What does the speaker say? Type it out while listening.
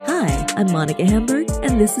I'm Monica Hamburg,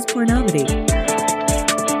 and this is Pornomedy.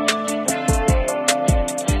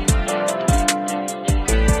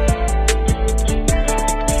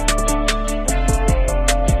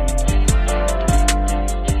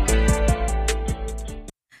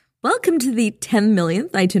 Welcome to the 10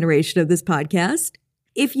 millionth iteration of this podcast.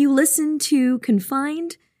 If you listen to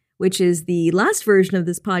Confined, which is the last version of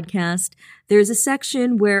this podcast, there's a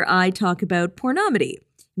section where I talk about Pornomedy.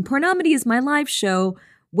 And Pornomedy is my live show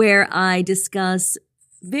where I discuss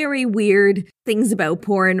very weird things about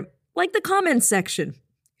porn, like the comments section.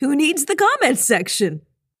 Who needs the comments section?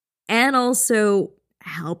 And also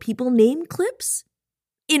how people name clips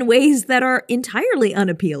in ways that are entirely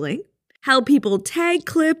unappealing. How people tag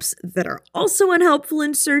clips that are also unhelpful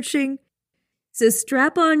in searching. So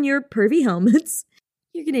strap on your pervy helmets.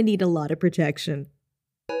 You're going to need a lot of protection.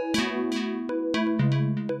 A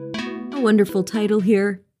wonderful title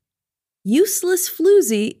here. Useless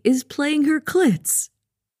Floozy is playing her clits.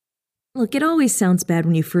 Look, it always sounds bad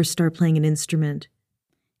when you first start playing an instrument.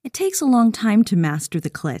 It takes a long time to master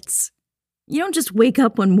the clits. You don't just wake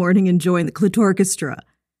up one morning and join the Clitorchestra.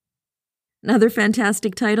 Another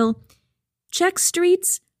fantastic title. Check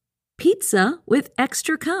Street's Pizza with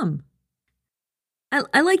Extra Cum.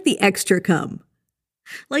 I like the extra cum.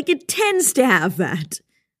 Like, it tends to have that.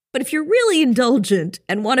 But if you're really indulgent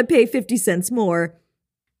and want to pay 50 cents more,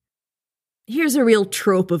 here's a real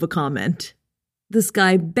trope of a comment. This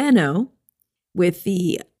guy, Benno, with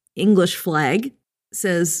the English flag,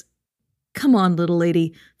 says, "Come on, little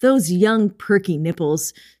lady, those young perky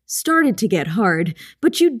nipples started to get hard,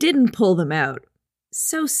 but you didn't pull them out.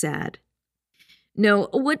 So sad." No,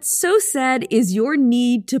 what's so sad is your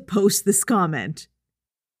need to post this comment.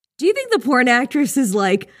 Do you think the porn actress is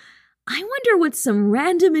like, I wonder what some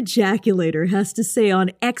random ejaculator has to say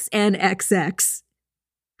on XNXX?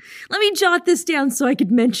 Let me jot this down so I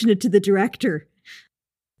could mention it to the director.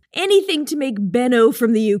 Anything to make Benno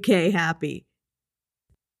from the UK happy.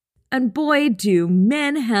 And boy, do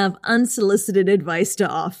men have unsolicited advice to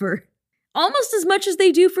offer. Almost as much as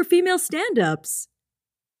they do for female stand-ups.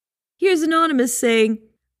 Here's Anonymous saying,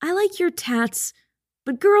 I like your tats,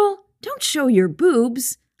 but girl, don't show your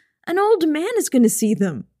boobs. An old man is going to see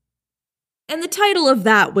them. And the title of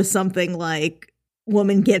that was something like,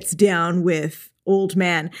 Woman Gets Down with Old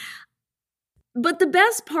Man. But the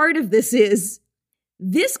best part of this is,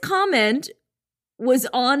 this comment was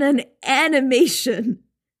on an animation.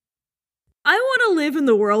 I want to live in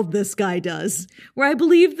the world this guy does, where I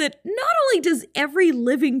believe that not only does every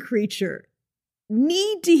living creature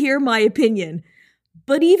need to hear my opinion,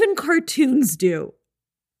 but even cartoons do.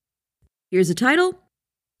 Here's a title.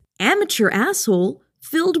 Amateur Asshole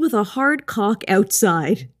Filled with a Hard Cock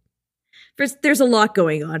Outside. First, there's a lot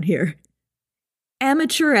going on here.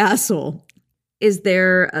 Amateur asshole. Is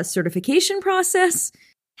there a certification process?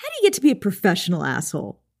 How do you get to be a professional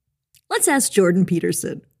asshole? Let's ask Jordan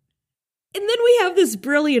Peterson. And then we have this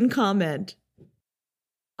brilliant comment.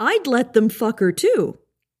 I'd let them fuck her too.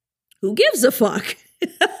 Who gives a fuck?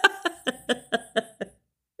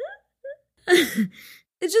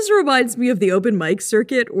 It just reminds me of the open mic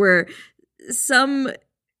circuit where some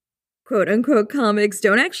quote-unquote comics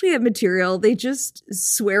don't actually have material. They just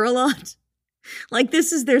swear a lot. Like,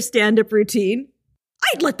 this is their stand-up routine.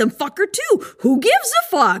 I'd let them fuck her too. Who gives a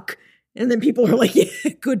fuck? And then people are like,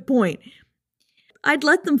 yeah, good point. I'd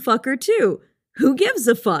let them fuck her too. Who gives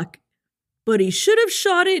a fuck? But he should have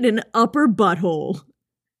shot it in an upper butthole.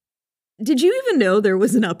 Did you even know there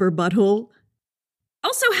was an upper butthole?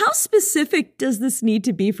 Also, how specific does this need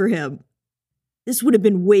to be for him? This would have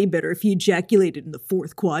been way better if he ejaculated in the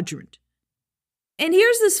fourth quadrant. And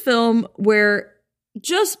here's this film where,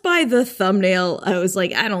 just by the thumbnail, I was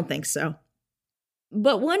like, I don't think so.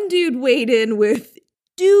 But one dude weighed in with,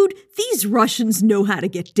 dude, these Russians know how to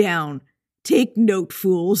get down. Take note,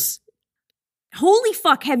 fools. Holy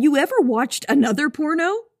fuck, have you ever watched another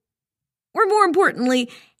porno? Or more importantly,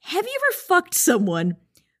 have you ever fucked someone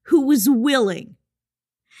who was willing?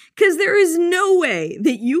 Because there is no way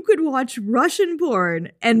that you could watch Russian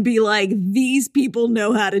porn and be like, these people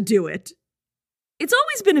know how to do it. It's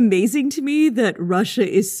always been amazing to me that Russia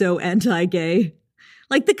is so anti-gay.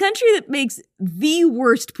 Like, the country that makes the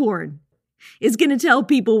worst porn is going to tell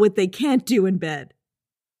people what they can't do in bed.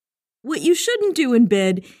 What you shouldn't do in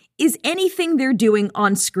bed is anything they're doing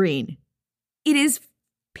on screen. It is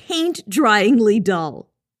paint-dryingly dull.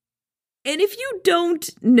 And if you don't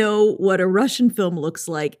know what a Russian film looks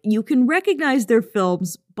like, you can recognize their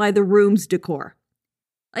films by the room's decor.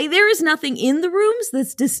 Like, there is nothing in the rooms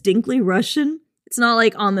that's distinctly Russian. It's not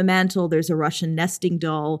like on the mantle there's a Russian nesting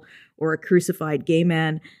doll or a crucified gay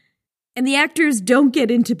man. And the actors don't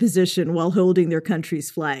get into position while holding their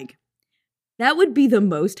country's flag. That would be the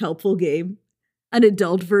most helpful game. An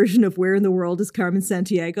adult version of Where in the World is Carmen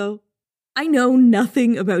Sandiego? I know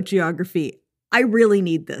nothing about geography. I really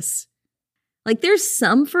need this. Like, there's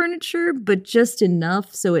some furniture, but just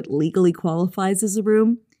enough so it legally qualifies as a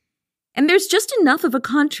room. And there's just enough of a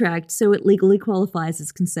contract so it legally qualifies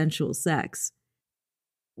as consensual sex.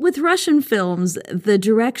 With Russian films, the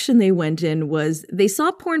direction they went in was they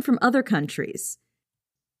saw porn from other countries.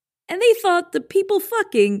 And they thought the people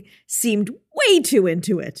fucking seemed way too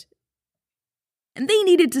into it. And they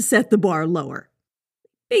needed to set the bar lower.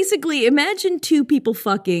 Basically, imagine two people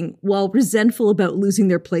fucking while resentful about losing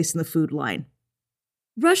their place in the food line.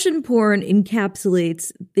 Russian porn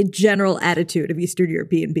encapsulates the general attitude of Eastern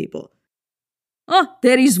European people. Oh,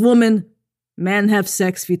 there is woman. Man have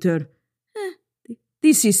sex with her.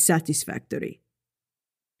 This is satisfactory.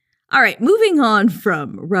 All right, moving on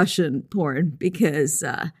from Russian porn, because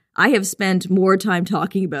I have spent more time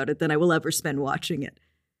talking about it than I will ever spend watching it.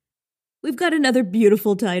 We've got another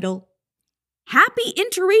beautiful title. Happy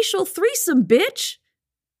interracial threesome, bitch!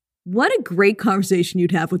 What a great conversation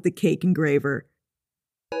you'd have with the cake engraver.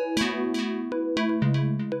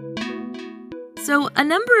 So, a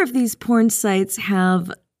number of these porn sites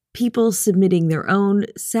have people submitting their own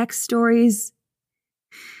sex stories.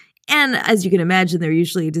 And as you can imagine, they're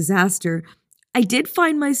usually a disaster. I did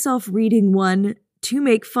find myself reading one to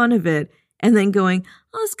make fun of it and then going,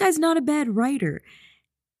 oh, this guy's not a bad writer.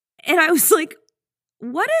 And I was like,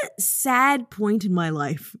 what a sad point in my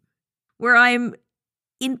life where I'm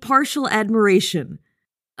in partial admiration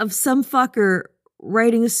of some fucker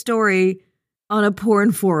writing a story on a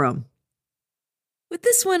porn forum. With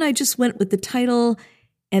this one, I just went with the title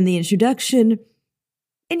and the introduction,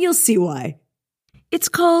 and you'll see why. It's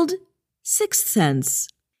called Sixth Sense.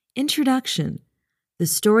 Introduction. The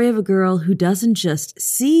story of a girl who doesn't just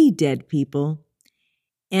see dead people.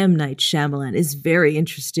 M. Night Shyamalan is very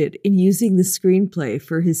interested in using the screenplay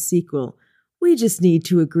for his sequel. We just need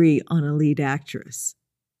to agree on a lead actress.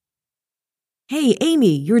 Hey,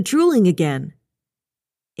 Amy, you're drooling again.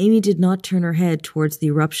 Amy did not turn her head towards the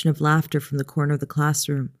eruption of laughter from the corner of the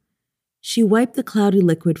classroom. She wiped the cloudy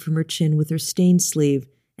liquid from her chin with her stained sleeve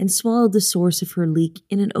and swallowed the source of her leak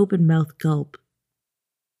in an open-mouthed gulp.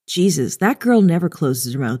 Jesus, that girl never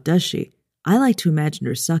closes her mouth, does she? I like to imagine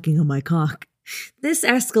her sucking on my cock. This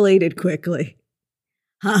escalated quickly.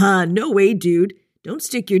 Haha, no way, dude. Don't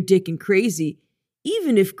stick your dick in Crazy,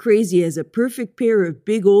 even if Crazy has a perfect pair of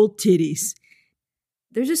big old titties.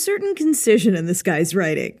 There's a certain concision in this guy's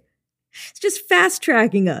writing. It's just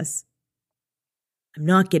fast-tracking us. I'm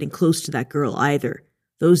not getting close to that girl either.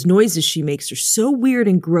 Those noises she makes are so weird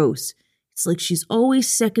and gross. It's like she's always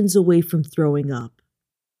seconds away from throwing up.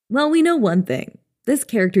 Well, we know one thing. This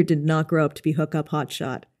character did not grow up to be hookup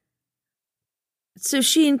hotshot. So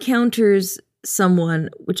she encounters someone,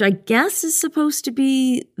 which I guess is supposed to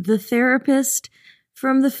be the therapist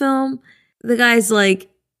from the film. The guy's like,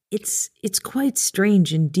 it's quite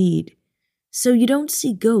strange indeed. So you don't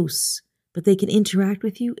see ghosts, but they can interact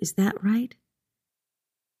with you, is that right?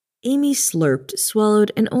 Amy slurped,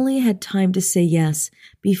 swallowed, and only had time to say yes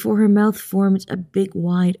before her mouth formed a big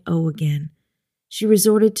wide O again. She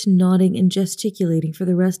resorted to nodding and gesticulating for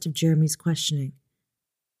the rest of Jeremy's questioning.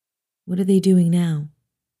 What are they doing now?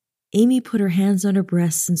 Amy put her hands on her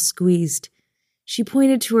breasts and squeezed. She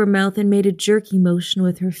pointed to her mouth and made a jerky motion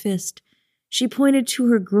with her fist. She pointed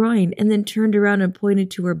to her groin and then turned around and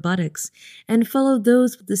pointed to her buttocks and followed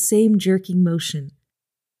those with the same jerking motion.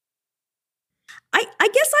 I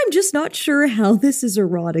guess I'm just not sure how this is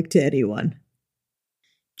erotic to anyone.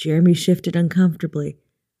 Jeremy shifted uncomfortably.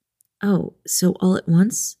 Oh, so all at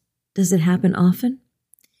once? Does it happen often?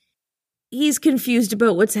 He's confused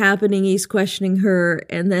about what's happening. He's questioning her,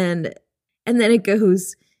 and then it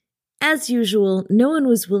goes. As usual, no one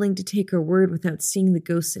was willing to take her word without seeing the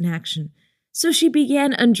ghosts in action, so she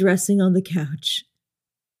began undressing on the couch.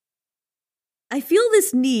 I feel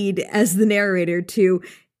this need, as the narrator, to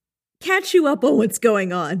catch you up on what's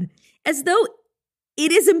going on, as though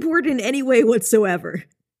it is important in any way whatsoever.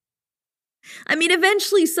 I mean,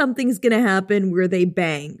 eventually something's going to happen where they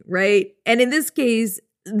bang, right? And in this case,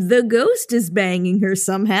 the ghost is banging her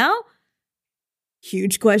somehow.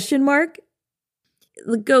 Huge question mark.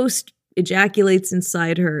 The ghost ejaculates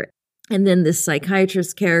inside her, and then this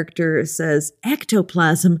psychiatrist character says,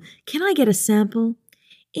 "Ectoplasm, can I get a sample?"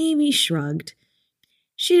 Amy shrugged.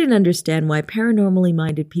 She didn't understand why paranormally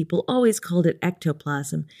minded people always called it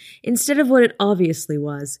ectoplasm, instead of what it obviously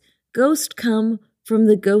was. Ghost come from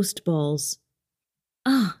the ghost balls.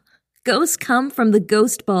 Ah, ghosts come from the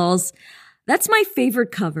ghost balls. That's my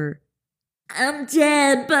favorite cover. I'm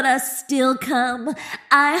dead, but I still come.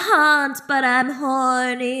 I haunt, but I'm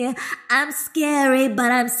horny. I'm scary,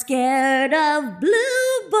 but I'm scared of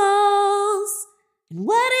blue balls. And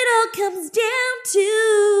what it all comes down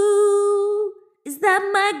to is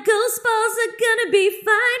that my ghost balls are gonna be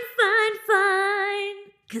fine, fine, fine.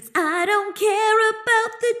 'Cause I don't care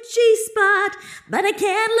about the G-spot, but I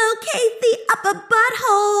can locate the upper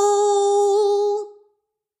butthole.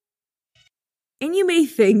 And you may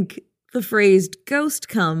think the phrase ghost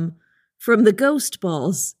cum from the ghost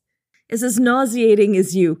balls is as nauseating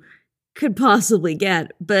as you could possibly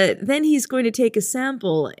get, but then he's going to take a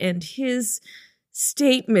sample, and his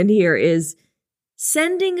statement here is,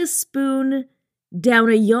 sending a spoon down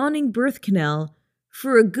a yawning birth canal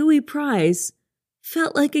for a gooey prize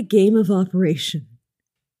felt like a game of operation.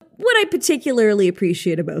 What I particularly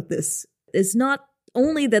appreciate about this is not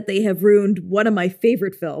only that they have ruined one of my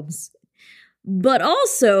favorite films, but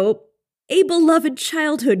also a beloved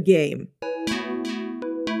childhood game.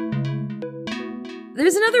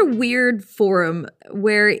 There's another weird forum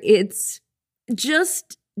where it's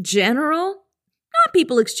just general, not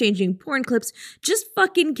people exchanging porn clips, just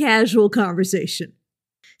fucking casual conversation.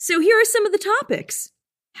 So here are some of the topics.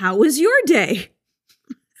 How was your day?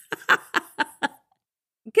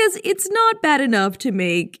 Because it's not bad enough to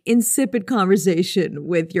make insipid conversation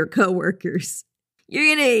with your coworkers.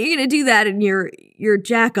 You're gonna do that in your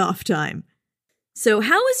jack-off time. So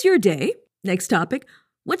how was your day? Next topic.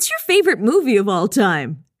 What's your favorite movie of all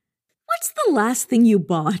time? What's the last thing you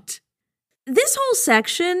bought? This whole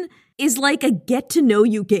section is like a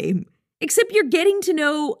get-to-know-you game, except you're getting to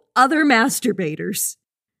know other masturbators.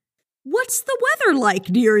 What's the weather like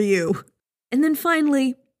near you? And then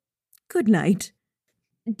finally, good night.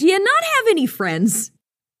 Do you not have any friends?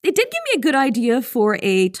 It did give me a good idea for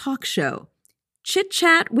a talk show. Chit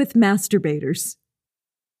chat with masturbators.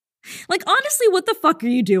 Like, honestly, what the fuck are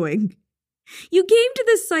you doing? You came to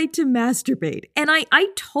this site to masturbate, and I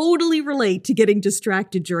totally relate to getting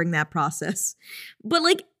distracted during that process. But,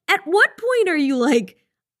 like, at what point are you like,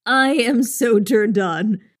 I am so turned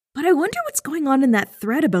on? But I wonder what's going on in that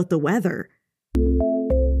thread about the weather.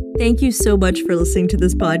 Thank you so much for listening to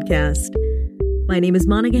this podcast. My name is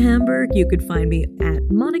Monica Hamburg. You could find me at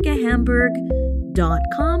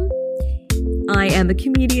monicahamburg.com. I am a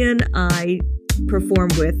comedian. I perform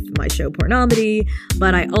with my show Pornomedy,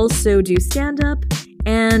 but I also do stand-up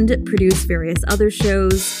and produce various other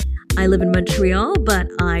shows. I live in Montreal, but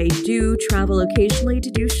I do travel occasionally to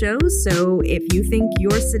do shows, so if you think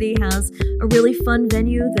your city has a really fun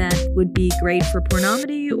venue that would be great for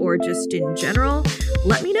Pornomedy or just in general,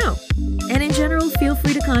 let me know. And in general, feel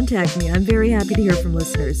free to contact me. I'm very happy to hear from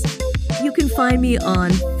listeners. You can find me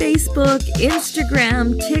on Facebook,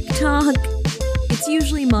 Instagram, TikTok. It's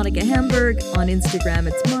usually Monica Hamburg. On Instagram,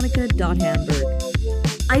 it's monica.hamburg.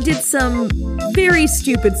 I did some very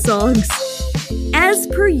stupid songs, as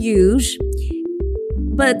per usual,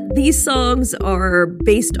 but these songs are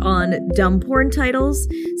based on dumb porn titles,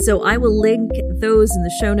 so I will link those in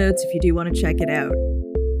the show notes if you do want to check it out.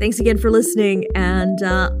 Thanks again for listening, and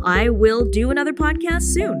I will do another podcast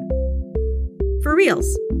soon. For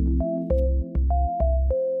reals.